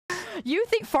You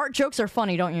think fart jokes are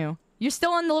funny, don't you? You're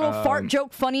still on the little fart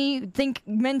joke funny think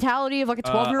mentality of like a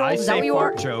 12-year-old? Is that what you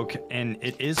are? I say fart joke, and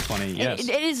it is funny, yes.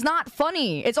 It is not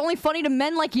funny. It's only funny to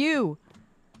men like you.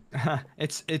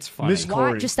 It's funny. Miss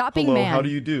Kaori, Just stop being man. how do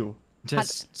you do?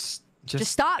 Just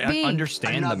stop being.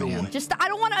 Understand the man. I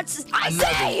don't want to. I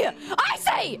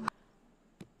say.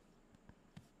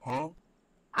 Huh?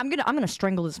 I'm gonna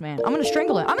strangle this man. I'm gonna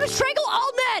strangle him. I'm gonna strangle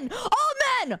all men.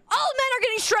 All men are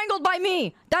getting strangled by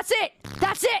me. That's it.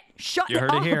 That's it. Shut up. You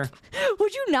heard it here.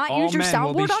 Would you not use your soundboard on me? All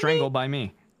men will be strangled by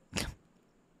me.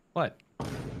 What?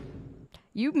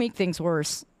 You make things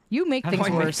worse. You make things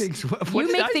worse.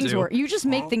 You make things worse. You just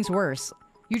make things worse.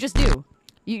 You just do.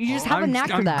 You just have a knack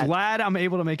for that. I'm glad I'm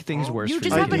able to make things worse. You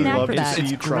just have a knack for that.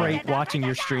 It's great watching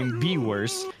your stream be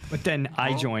worse, but then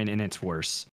I join and it's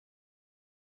worse.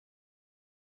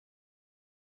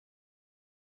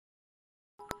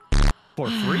 For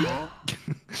free?